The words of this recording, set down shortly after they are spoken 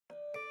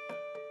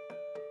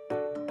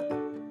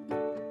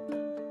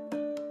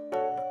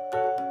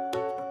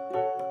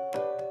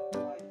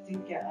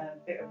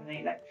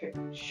an electric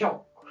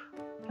shock.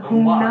 Oh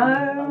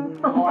no!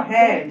 And my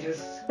hair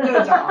just stood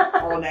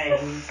up on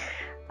end.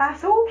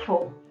 That's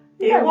awful.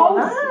 It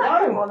was. I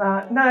don't want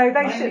that. No,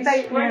 they should.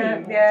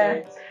 Scream,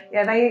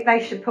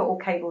 They should put all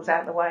cables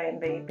out of the way and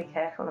be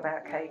careful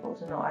about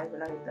cables and not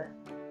overload the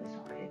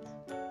sockets.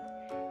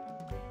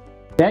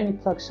 The only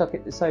plug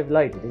socket that's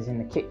overloaded is in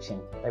the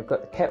kitchen. They've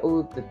got the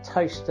kettle, the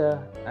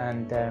toaster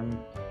and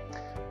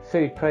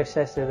food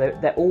processor.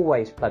 They're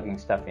always plugging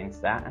stuff into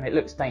that and it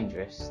looks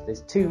dangerous.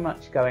 There's too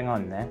much going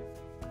on there.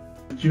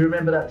 Do you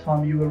remember that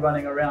time you were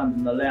running around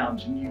in the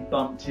lounge and you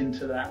bumped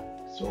into that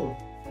sort of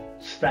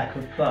stack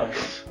of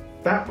plugs?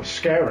 That was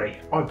scary.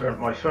 I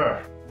burnt my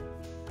fur.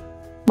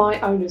 My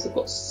owners have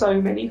got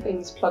so many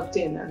things plugged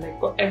in and they've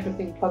got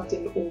everything plugged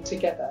in all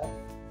together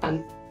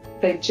and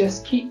they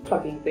just keep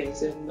plugging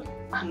things in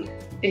and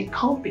it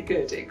can't be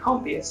good, it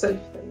can't be a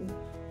safe thing.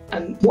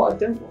 And what I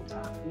don't want to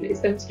happen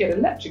is them to get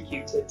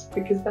electrocuted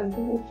because then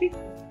they will feel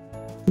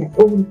it. Yes,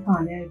 all the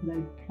time, they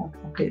overload plug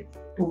sockets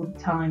all the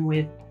time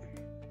with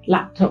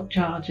laptop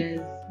chargers,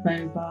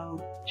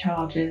 mobile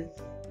chargers.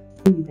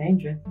 Really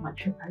dangerous, it might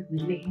trip over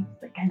the leads,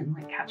 but again it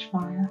might catch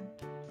fire.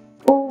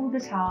 All the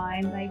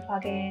time they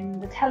plug in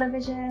the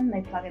television,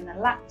 they plug in the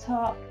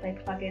laptop, they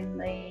plug in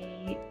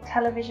the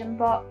television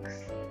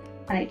box,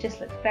 and it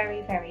just looks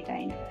very, very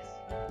dangerous.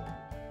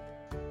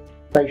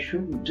 They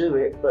shouldn't do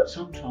it, but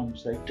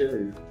sometimes they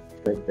do.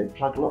 They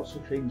plug lots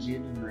of things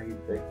in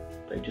and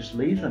they just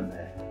leave them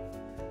there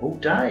all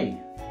day.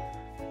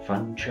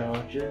 Phone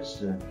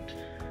chargers and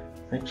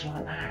things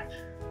like that.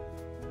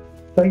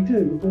 They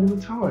do all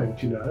the time,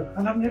 do you know,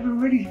 and I've never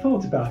really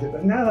thought about it,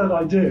 but now that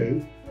I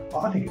do,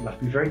 I think it must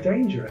be very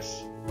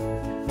dangerous.